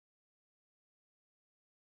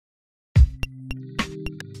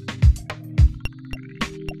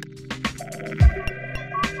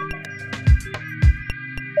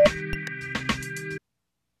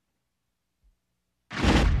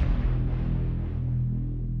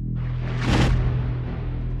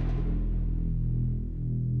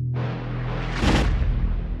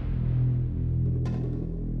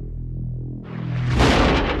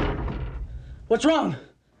What's wrong?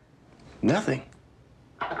 Nothing.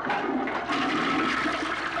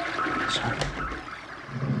 Sorry.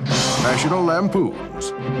 National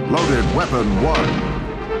Lampoon's Loaded Weapon 1.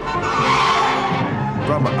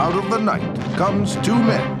 From out of the night comes two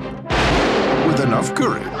men with enough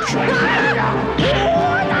courage,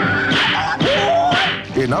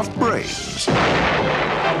 enough brains.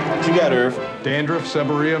 What you got, Irv? Dandruff,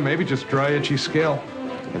 seborrhea, maybe just dry, itchy scalp.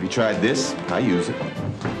 Have you tried this? I use it.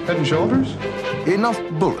 Head and shoulders? Enough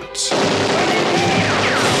bullets.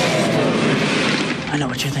 I know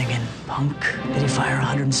what you're thinking, punk. Did he fire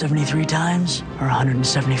 173 times or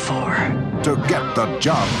 174? To get the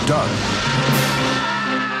job done.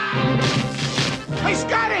 Hey,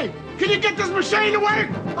 Scotty! Can you get this machine to work?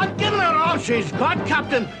 I'm giving her all she's got,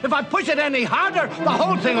 Captain. If I push it any harder, the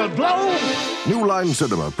whole thing will blow. New Line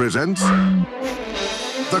Cinema presents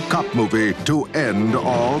the cop movie to end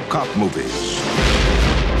all cop movies.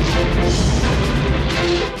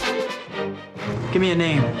 Give me a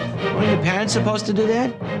name. Weren't your parents supposed to do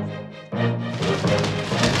that?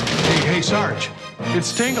 Hey, Sarge,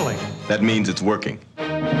 it's tingling. That means it's working.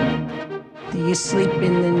 Do you sleep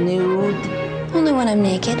in the nude? Only when I'm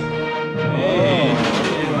naked.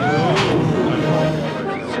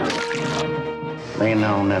 They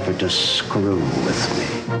know never to screw with me.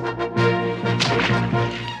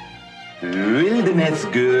 Wilderness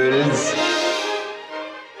girls.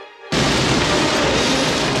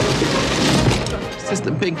 It's just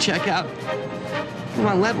a big checkout. Come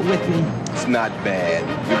on, level with me. It's not bad.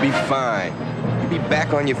 You'll be fine. You'll be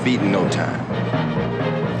back on your feet in no time.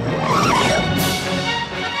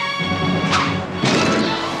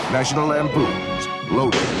 National Lampoon's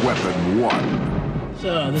Loaded Weapon 1.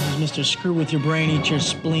 So, this is Mr. Screw with your brain, eat your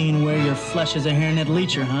spleen, wear your flesh as a hairnet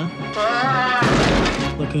leecher, huh?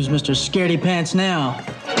 Look who's Mr. Scaredy Pants now.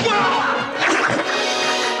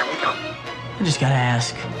 I just gotta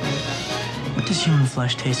ask, what does human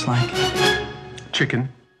flesh taste like? Chicken.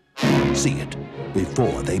 See it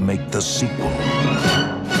before they make the sequel.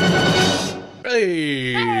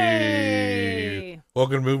 Hey!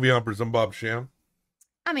 Welcome to Movie Humpers. I'm Bob Sham.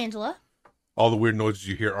 I'm Angela. All the weird noises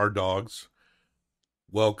you hear are dogs.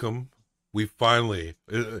 Welcome. We finally,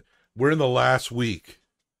 we're in the last week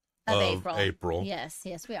of April. Yes,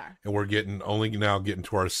 we are. And we're getting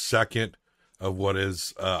to our second of what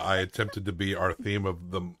is, I attempted to be our theme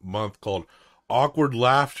of the month, called Awkward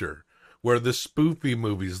Laughter, where the spoofy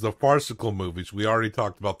movies, the farcical movies, we already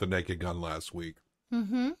talked about The Naked Gun last week.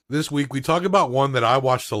 Mm-hmm. This week, we talk about one that I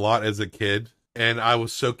watched a lot as a kid, and I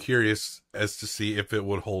was so curious as to see if it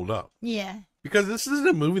would hold up. Yeah. Because this isn't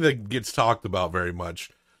a movie that gets talked about very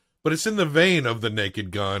much, but it's in the vein of The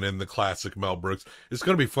Naked Gun and the classic Mel Brooks. It's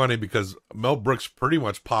going to be funny because Mel Brooks pretty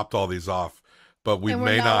much popped all these off, but we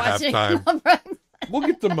may not have time. We'll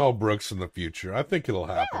get to Mel Brooks in the future. I think it'll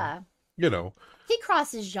happen. Yeah. You know. He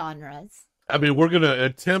crosses genres. I mean, we're going to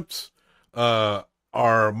attempt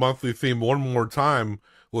our monthly theme one more time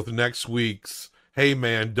with next week's Hey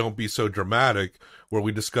Man, Don't Be So Dramatic, where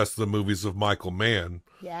we discuss the movies of Michael Mann.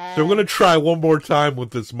 Yeah. So we're going to try one more time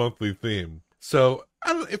with this monthly theme. So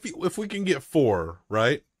I don't if we can get 4,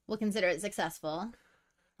 right? We'll consider it successful.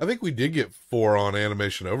 I think we did get 4 on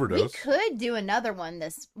Animation Overdose. We could do another one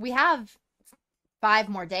we have 5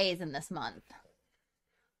 more days in this month.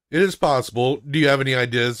 It is possible. Do you have any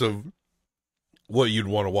ideas of what you'd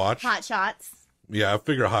want to watch? Hot Shots. Yeah, I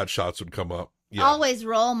figure Hot Shots would come up. Yeah. Always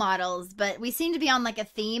role models, but we seem to be on like a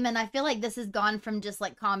theme, and I feel like this has gone from just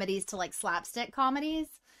like comedies to like slapstick comedies.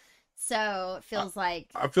 So it feels I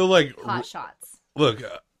feel like Hot Shots. Look,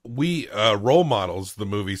 we Role Models, the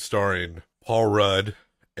movie starring Paul Rudd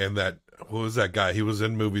and what was that guy? He was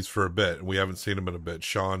in movies for a bit, and we haven't seen him in a bit.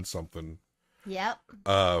 Sean something. Yep.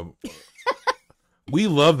 We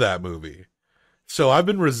love that movie. So I've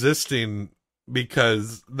been resisting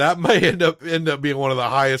because that might end up being one of the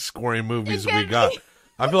highest scoring movies we got.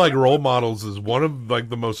 I feel like Role Models is one of like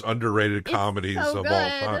the most underrated comedies of all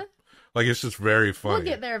time. Like, it's just very funny. We'll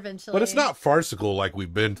get there eventually. But it's not farcical like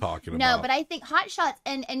we've been talking about. No, but I think Hot Shots,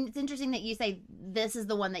 and it's interesting that you say this is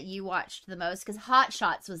the one that you watched the most, because Hot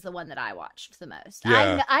Shots was the one that I watched the most.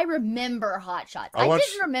 Yeah. I remember Hot Shots. I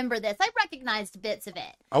didn't remember this. I recognized bits of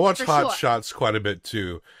it. I watched Hot Shots quite a bit,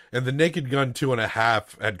 too. And The Naked Gun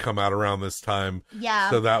 2.5 had come out around this time. Yeah.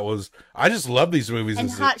 So that was... I just love these movies.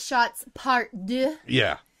 And Hot Shots Part 2.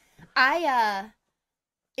 Yeah.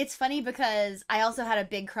 It's funny because I also had a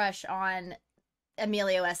big crush on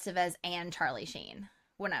Emilio Estavez and Charlie Sheen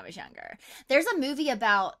when I was younger. There's a movie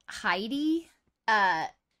about Heidi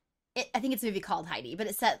I think it's a movie called Heidi, but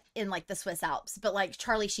it's set in like the Swiss Alps. But like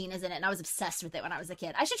Charlie Sheen is in it, and I was obsessed with it when I was a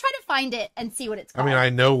kid. I should try to find it and see what it's called. I mean, I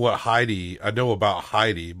know about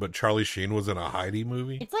Heidi, but Charlie Sheen was in a Heidi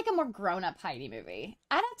movie. It's like a more grown-up Heidi movie.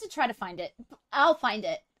 I'd have to try to find it. I'll find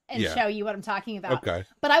it and show you what I'm talking about. Okay.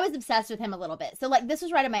 But I was obsessed with him a little bit. So like this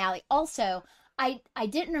was right up my alley. Also, I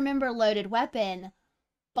didn't remember Loaded Weapon,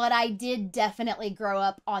 but I did definitely grow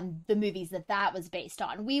up on the movies that was based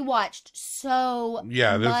on. We watched so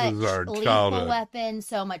This much is our Lethal childhood. Weapon,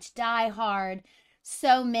 so much Die Hard,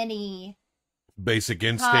 so many Basic cop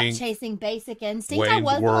Instinct. chasing Basic Instinct. I Wayne's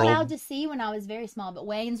wasn't World. allowed to see when I was very small, but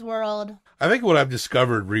Wayne's World. I think what I've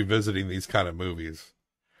discovered revisiting these kind of movies,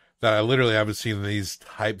 that I literally haven't seen these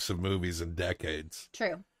types of movies in decades,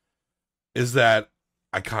 True. is that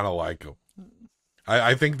I kind of like them.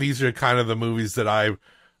 I think these are kind of the movies that I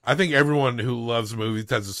think everyone who loves movies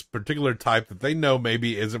has this particular type that they know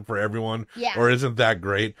maybe isn't for everyone or isn't that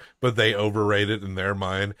great, but they overrate it in their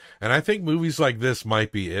mind. And I think movies like this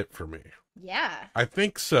might be it for me. Yeah. I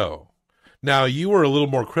think so. Now, you were a little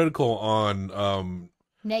more critical on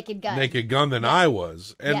Naked Gun than I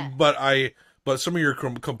was. And Yeah. but some of your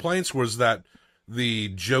complaints was that the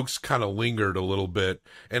jokes kind of lingered a little bit.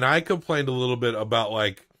 And I complained a little bit about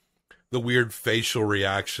like the weird facial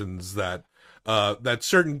reactions that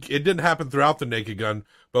it didn't happen throughout the Naked Gun,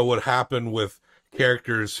 but what happened with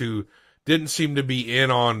characters who didn't seem to be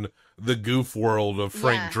in on the goof world of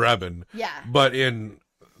Frank Drebin. Yeah. But in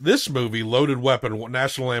this movie, Loaded Weapon,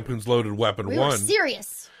 National Lampoon's Loaded Weapon We 1, were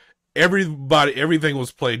serious. everything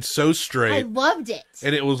was played so straight. I loved it.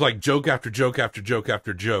 And it was like joke after joke after joke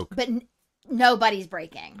after joke. But nobody's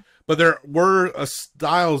breaking. But there were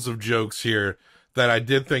styles of jokes here that I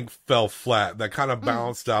did think fell flat, that kind of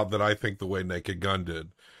balanced out that I think the way Naked Gun did.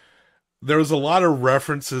 There was a lot of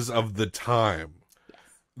references of the time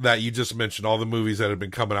that you just mentioned, all the movies that had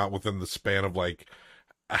been coming out within the span of like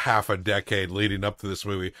a half a decade leading up to this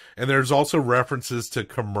movie. And there's also references to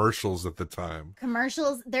commercials at the time.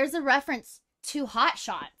 Commercials. There's a reference to Hot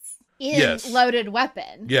Shots in Loaded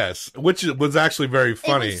Weapon. Yes, which was actually very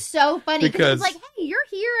funny. It was so funny because it's like, hey, you're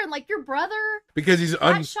here, and like your brother. Because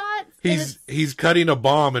Hot Shots. He's cutting a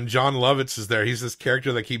bomb, and Jon Lovitz is there. He's this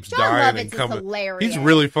character that keeps Jon dying Lovitz and coming. is hilarious. He's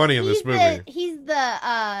really funny in this movie. He's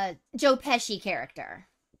the Joe Pesci character.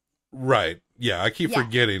 Right. Yeah, I keep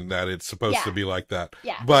forgetting that it's supposed to be like that.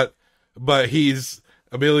 Yeah. But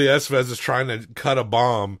Emilio Estavez is trying to cut a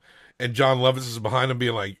bomb, and Jon Lovitz is behind him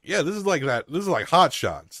being like, yeah, this is like that. This is like Hot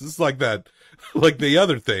Shots. This is like that, like the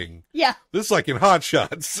other thing. Yeah. This is like in Hot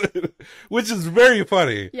Shots, which is very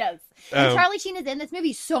funny. Yes. And Charlie Sheen is in this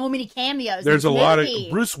movie. So many cameos. There's a lot of...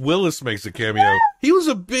 Bruce Willis makes a cameo. He was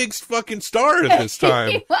a big fucking star at this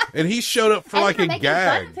time. And he showed up for like a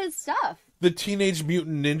gag. Fun of his stuff. The Teenage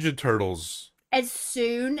Mutant Ninja Turtles. As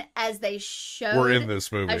soon as they showed we're in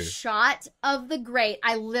this movie. A shot of the Great,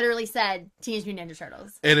 I literally said Teenage Mutant Ninja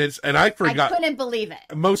Turtles. And I forgot. I couldn't believe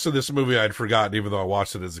it. Most of this movie I'd forgotten, even though I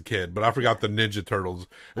watched it as a kid. But I forgot the Ninja Turtles.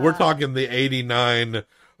 And we're talking the 89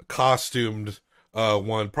 costumed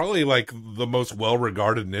one. Probably like the most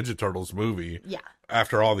well-regarded Ninja Turtles movie. Yeah.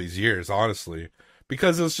 After all these years, honestly.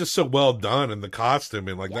 Because it was just so well done in the costume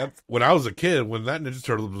and like that. When I was a kid, when that Ninja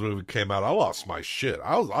Turtles movie came out, I lost my shit.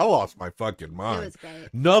 I lost my fucking mind. It was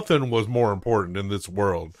great. Nothing was more important in this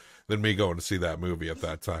world than me going to see that movie at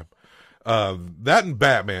that time. That and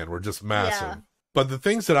Batman were just massive. Yeah. But the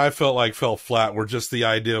things that I felt like fell flat were just the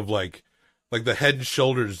idea of like the Head and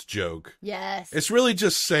Shoulders joke. Yes. It's really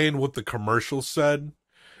just saying what the commercial said.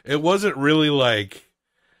 It wasn't really like...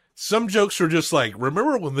 Some jokes were just like,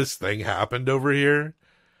 remember when this thing happened over here?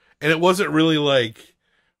 And it wasn't really like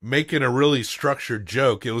making a really structured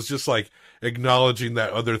joke. It was just like acknowledging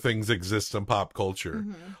that other things exist in pop culture.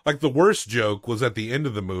 Mm-hmm. Like the worst joke was at the end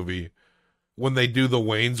of the movie when they do the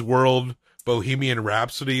Wayne's World Bohemian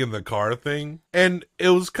Rhapsody in the car thing. And it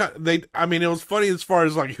was it was funny as far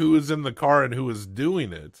as like who was in the car and who was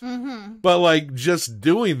doing it. Mm-hmm. But like just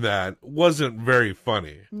doing that wasn't very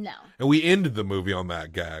funny. No. And we ended the movie on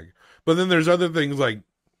that gag. But then there's other things like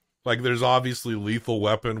there's obviously Lethal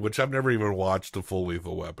Weapon, which I've never even watched a full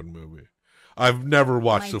Lethal Weapon movie. I've never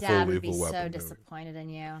watched a full Lethal Weapon movie. My dad would be so disappointed in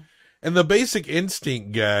you. And the Basic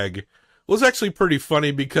Instinct gag was actually pretty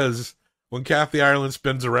funny because when Kathy Ireland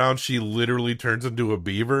spins around, she literally turns into a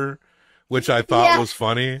beaver, which I thought was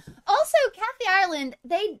funny. Also, Kathy Ireland,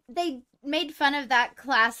 they made fun of that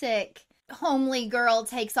classic homely girl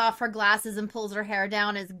takes off her glasses and pulls her hair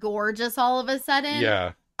down is gorgeous all of a sudden.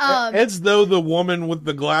 Yeah. As though the woman with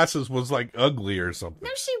the glasses was like ugly or something. No,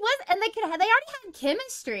 she was, and they already had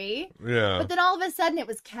chemistry. Yeah. But then all of a sudden it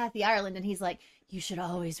was Kathy Ireland, and he's like, "You should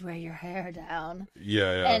always wear your hair down."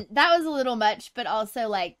 Yeah. And that was a little much, but also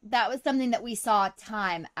like that was something that we saw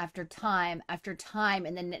time after time after time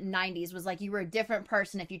in the 90s. Was like you were a different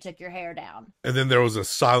person if you took your hair down. And then there was a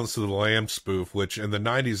Silence of the Lambs spoof, which in the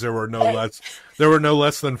 90s there were no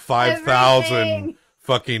less than 5,000 Everything.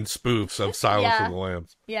 fucking spoofs of Silence of the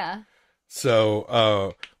Lambs. Yeah.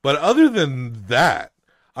 So, but other than that,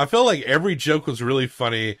 I felt like every joke was really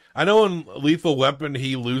funny. I know in Lethal Weapon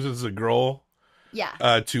he loses a girl.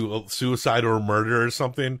 Yeah. To suicide or murder or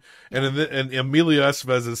something. And Emilio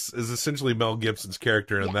Estavez is essentially Mel Gibson's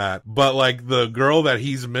character in that. But like the girl that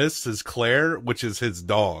he's missed is Claire, which is his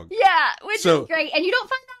dog. Yeah, which is great. And you don't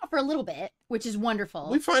find out for a little bit, which is wonderful.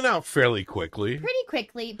 We find out fairly quickly. Pretty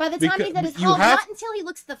quickly. By the time he's at his home, not until he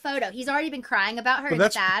looks at the photo. He's already been crying about her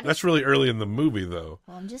and sad. That's really early in the movie, though.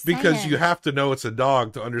 Well, I'm just because saying. you have to know it's a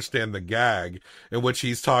dog to understand the gag in which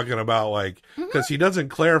he's talking about, like, because he doesn't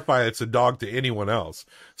clarify it's a dog to anyone else.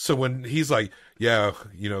 So when he's like, yeah,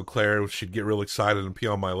 you know, Claire, she'd get real excited and pee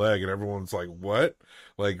on my leg, and everyone's like, what?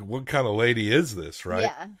 Like, what kind of lady is this, right?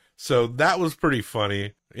 Yeah. So that was pretty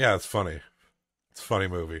funny. Yeah, it's funny. It's a funny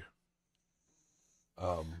movie.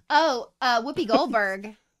 Whoopi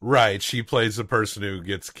Goldberg. Right, she plays the person who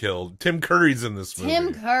gets killed. Tim Curry's in this movie.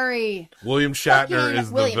 Tim Curry. William Shatner is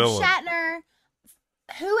the villain. William Shatner.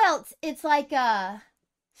 Who else? It's like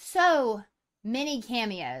so many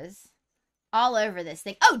cameos all over this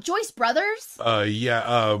thing. Oh, Joyce Brothers.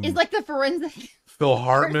 Is like the forensic. Phil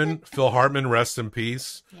Hartman. Phil Hartman, rest in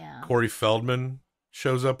peace. Yeah. Corey Feldman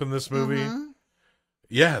shows up in this movie.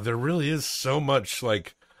 Yeah, there really is so much,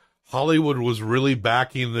 like, Hollywood was really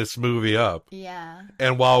backing this movie up. Yeah.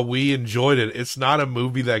 And while we enjoyed it, it's not a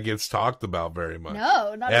movie that gets talked about very much.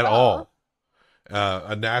 No, not at all.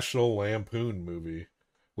 A National Lampoon movie,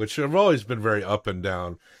 which have always been very up and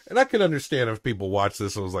down. And I can understand if people watch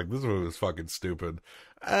this and was like, this movie was fucking stupid.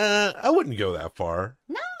 I wouldn't go that far.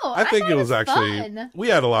 No, I think it was actually fun. We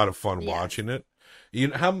had a lot of fun watching it. You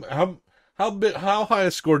know, how high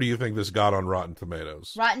a score do you think this got on Rotten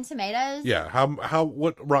Tomatoes? Rotten Tomatoes? Yeah.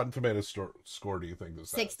 What Rotten Tomatoes score do you think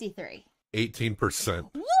this has? 63. 18%.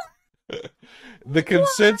 The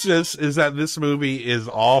consensus is that this movie is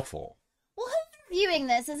awful. Well, who's reviewing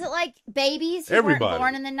this? Is it like babies who Everybody. weren't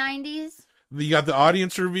born in the 90s? You got the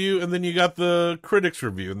audience review, and then you got the critics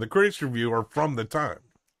review, and the critics review are from the time.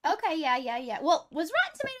 Okay, yeah. Well, was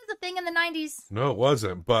Rotten Tomatoes a thing in the 90s? No, it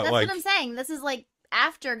wasn't. But That's like, what I'm saying. This is like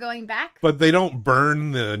after going back. But they don't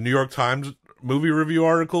burn the New York Times movie review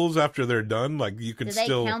articles after they're done. Like, you can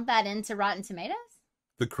still count that into Rotten Tomatoes?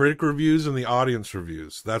 The critic reviews and the audience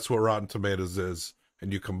reviews. That's what Rotten Tomatoes is.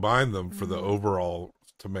 And you combine them for the overall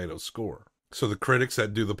tomato score. So the critics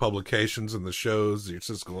that do the publications and the shows, your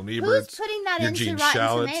Siskel and Eberts, who's putting that your into Gene Rotten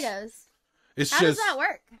Shalit's. Tomatoes? It's How just, does that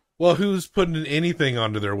work? Well, who's putting anything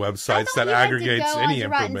onto their websites that aggregates any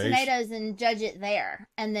information? Rotten information? Tomatoes and judge it there,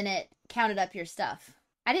 and then it counted up your stuff.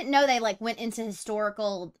 I didn't know they like went into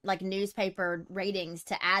historical like newspaper ratings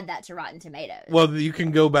to add that to Rotten Tomatoes. Well, you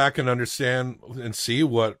can go back and understand and see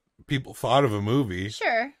what people thought of a movie.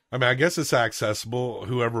 Sure. I mean, I guess it's accessible,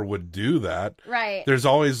 whoever would do that. Right. There's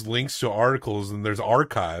always links to articles, and there's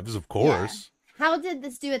archives, of course. Yeah. How did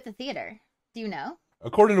this do at the theater? Do you know?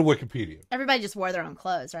 According to Wikipedia. Everybody just wore their own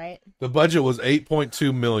clothes, right? The budget was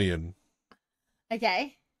 $8.2 million.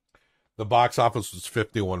 Okay. The box office was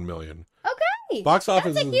 $51 million. Okay. Box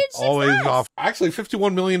office That's a is huge always success. off. Actually,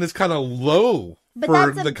 $51 million is kind of low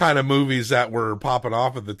for the kind of movies that were popping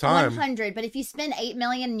off at the time. 100, but if you spend $8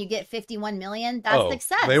 million and you get $51 million, that's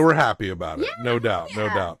success. They were happy about it. Yeah, no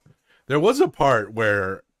doubt. There was a part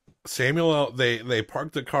where they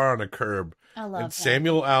parked the car on a curb, and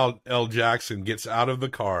Samuel L. Jackson gets out of the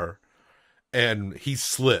car and he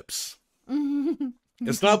slips.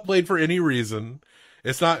 It's not played for any reason.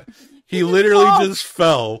 It's not. He literally just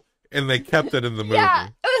fell, and they kept it in the movie. Yeah,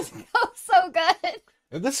 it was so good.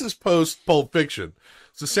 And this is post Pulp Fiction.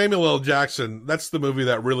 So Samuel L. Jackson, that's the movie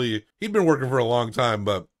that really, he'd been working for a long time,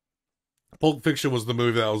 but Pulp Fiction was the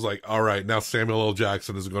movie that was like, all right, now Samuel L.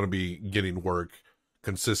 Jackson is going to be getting work,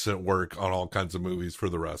 consistent work on all kinds of movies for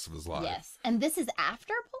the rest of his life. Yes, and this is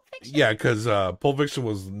after Pulp Fiction? Yeah, because Pulp Fiction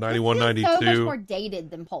was 91, 92. so much more dated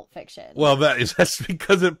than Pulp Fiction. Well, that's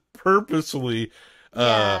because it purposely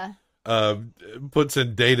puts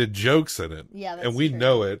in dated jokes in it. Yeah, that's and we true.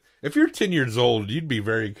 know it. If you're 10 years old, you'd be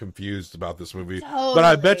very confused about this movie. Totally. But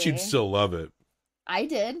I bet you'd still love it. I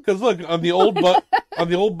did. Because look, on the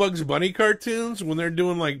old Bugs Bunny cartoons, when they're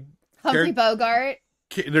doing like Humphrey Bogart.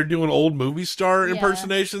 they're doing old movie star Yeah.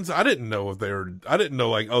 impersonations. I didn't know I didn't know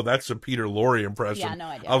like, oh, that's a Peter Lorre impression. Yeah, no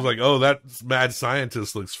idea. I was like, oh, that mad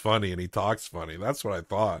scientist looks funny and he talks funny. That's what I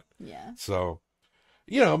thought. Yeah. So,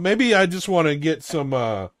 maybe I just want to get some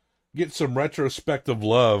retrospective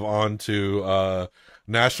love onto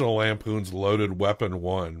National Lampoon's Loaded Weapon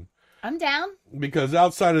 1. I'm down. Because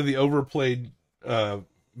outside of the overplayed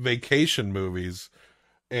vacation movies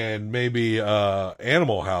and maybe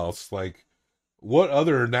Animal House, like, what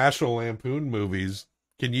other National Lampoon movies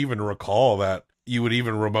can you even recall that you would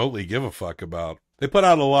even remotely give a fuck about? They put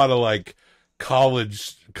out a lot of like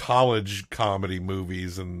college comedy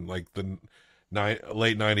movies in like the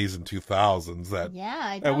late 90s and 2000s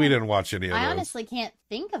that we didn't watch any of those. I honestly can't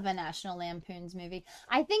think of a National Lampoon's movie.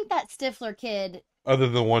 I think that Stifler kid other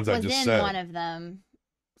than the ones I just was said. in one of them.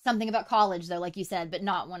 Something about college, though, like you said, but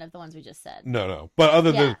not one of the ones we just said. No. But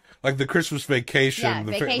other than, like, the Christmas Vacation,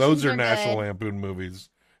 Vacations those are are National good. Lampoon movies.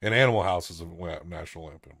 And Animal House is a National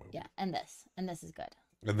Lampoon movie. Yeah, and this is good.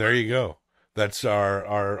 And there you go. That's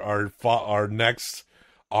our next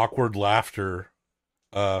awkward laughter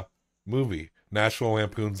movie. National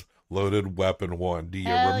Lampoon's Loaded Weapon 1. Do you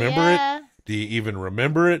remember it? Do you even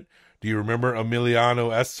remember it? Do you remember Emilio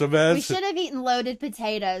Estavez? We should have eaten loaded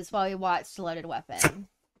potatoes while we watched Loaded Weapon.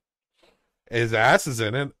 His ass is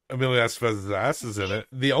in it. Emilio Estavez's ass is in it.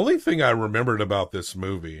 The only thing I remembered about this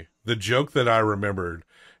movie, the joke that I remembered,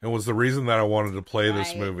 and was the reason that I wanted to play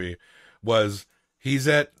this movie, was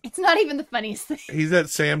it's not even the funniest thing. He's at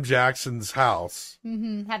Sam Jackson's house.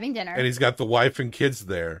 Having dinner. And he's got the wife and kids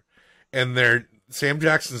there. And Sam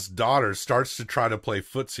Jackson's daughter starts to try to play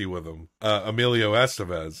footsie with him, Emilio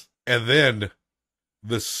Estevez. And then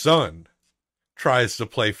the son tries to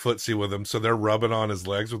play footsie with him, so they're rubbing on his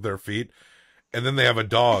legs with their feet. And then they have a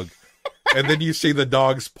dog. And then you see the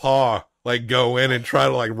dog's paw, like, go in and try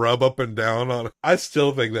to, like, rub up and down on it. I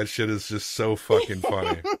still think that shit is just so fucking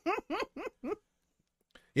funny.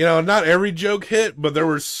 Not every joke hit, but there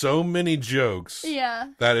were so many jokes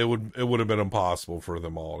that it would have been impossible for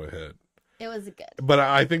them all to hit. It was good. But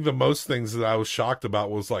I think the most things that I was shocked about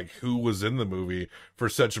was, like, who was in the movie for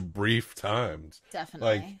such brief times.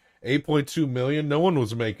 Definitely. Like, 8.2 million? No one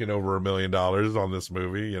was making over $1 million on this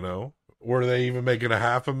movie, Were they even making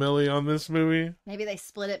 $500,000 on this movie? Maybe they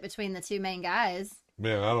split it between the two main guys.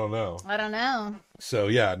 Man, I don't know. So,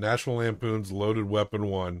 yeah, National Lampoon's Loaded Weapon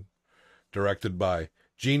 1, directed by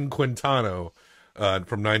Gene Quintano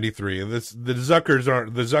from 93. And the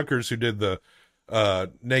Zuckers who did the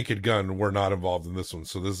Naked Gun were not involved in this one,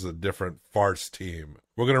 so this is a different farce team.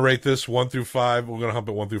 We're going to rate this 1 through 5. We're going to hump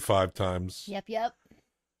it 1 through 5 times. Yep.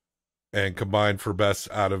 And combine for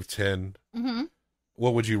best out of 10. Mm-hmm.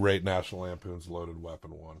 What would you rate National Lampoon's Loaded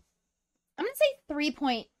Weapon 1? I'm going to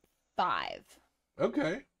say 3.5.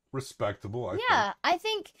 Okay. Respectable, I think. I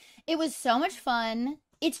think it was so much fun.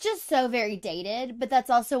 It's just so very dated, but that's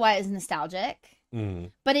also why it's nostalgic.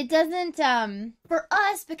 But it doesn't, for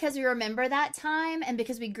us, because we remember that time and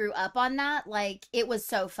because we grew up on that, like, it was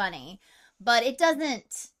so funny. But it doesn't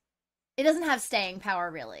have staying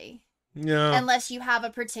power, really. Yeah. Unless you have a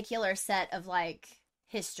particular set of, like,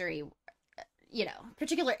 history,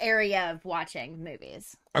 particular area of watching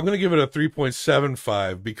movies. I'm going to give it a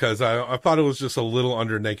 3.75 because I thought it was just a little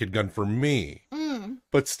under Naked Gun for me.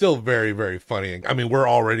 But still very, very funny. I mean, we're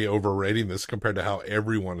already overrating this compared to how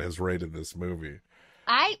everyone has rated this movie.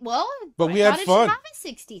 But we had fun. It should have a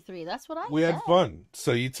 63. That's what I said. We had fun.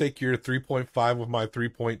 So you take your 3.5 with my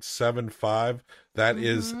 3.75. That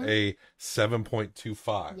is a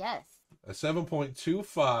 7.25. Yes. A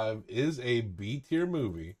 7.25 is a B tier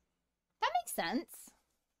movie. That makes sense.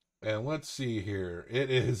 And let's see here.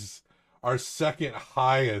 It is our second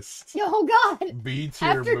highest Oh, God. B tier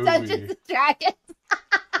After movie. Dungeons and Dragons.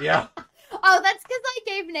 Yeah. Oh, that's because I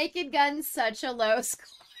gave Naked Gun such a low score.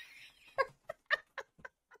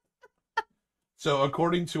 So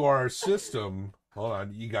according to our system, hold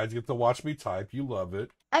on, you guys get to watch me type. You love it.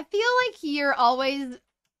 I feel like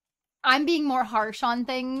I'm being more harsh on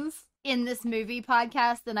things in this movie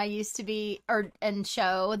podcast than I used to be, and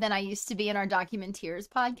show than I used to be in our Documenteers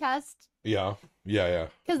podcast. Yeah.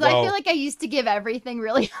 Because I feel like I used to give everything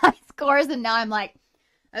really high scores, and now I'm like,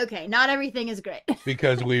 okay, not everything is great.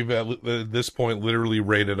 Because we've at this point literally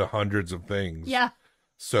rated hundreds of things. Yeah.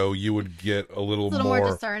 So you would get a little more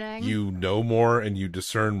discerning. You know more and you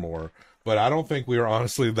discern more. But I don't think we are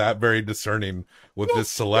honestly that very discerning with this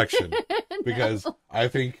selection. Because I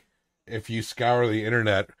think if you scour the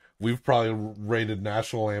internet, we've probably rated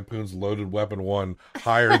National Lampoon's Loaded Weapon 1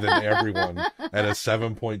 higher than everyone at a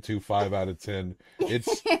 7.25 out of 10.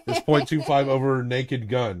 It's 0.25 over Naked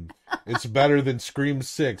Gun. It's better than Scream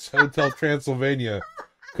 6, Hotel Transylvania,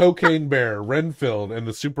 Cocaine Bear, Renfield, and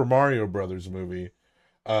the Super Mario Brothers movie.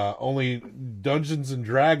 Only Dungeons and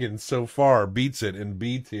Dragons so far beats it in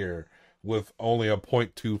B tier with only a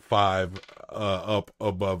 0.25 up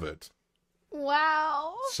above it.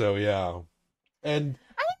 Wow. So yeah, and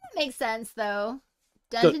I think that makes sense though.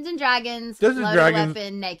 Dungeons and Dragons, Loaded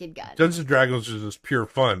Weapon, Naked Gun. Dungeons and Dragons was just pure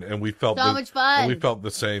fun, and we felt so much fun. And we felt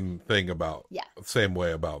the same thing about same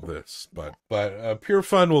way about this, but pure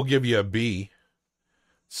fun will give you a B.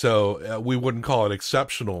 So we wouldn't call it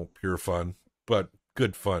exceptional pure fun, but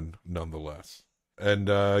good fun nonetheless. And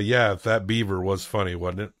yeah, that beaver was funny,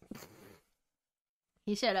 wasn't it?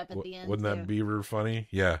 He showed up at the end. Wasn't that beaver funny?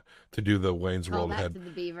 Yeah, to do the Wayne's World head. To the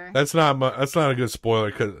beaver. That's not a good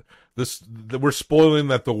spoiler because we're spoiling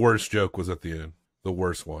that the worst joke was at the end, the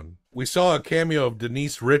worst one. We saw a cameo of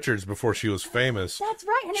Denise Richards before she was famous. That's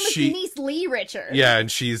right. Her name was Denise Lee Richards. Yeah, and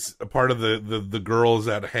she's a part of the girls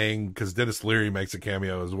that hang because Dennis Leary makes a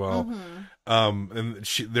cameo as well. Mm-hmm. And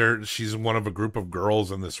she's one of a group of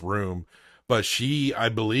girls in this room, but she, I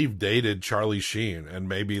believe, dated Charlie Sheen, and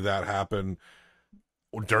maybe that happened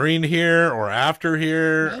during here or after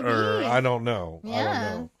here, maybe. Or I don't know. Yeah. I don't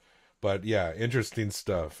know. But yeah, interesting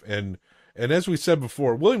stuff. And as we said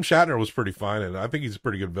before, William Shatner was pretty fine, and I think he's a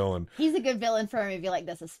pretty good villain. He's a good villain for a movie like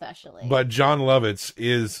this, especially. But Jon Lovitz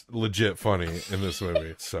is legit funny in this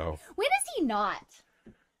movie. So when is he not?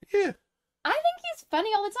 Yeah, I think he's funny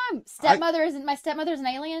all the time. My stepmother's an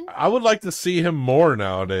alien. I would like to see him more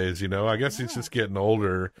nowadays. You know, I guess he's just getting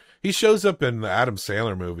older. He shows up in the Adam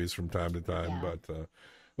Sandler movies from time to time,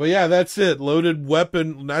 but yeah, that's it. Loaded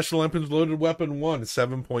Weapon, National Lampoon's Loaded Weapon 1,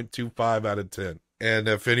 7.25 out of 10. And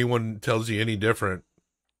if anyone tells you any different,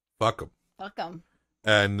 fuck them. Fuck them.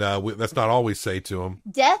 And that's not all we say to them.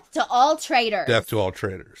 Death to all traitors. Death to all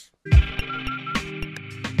traitors.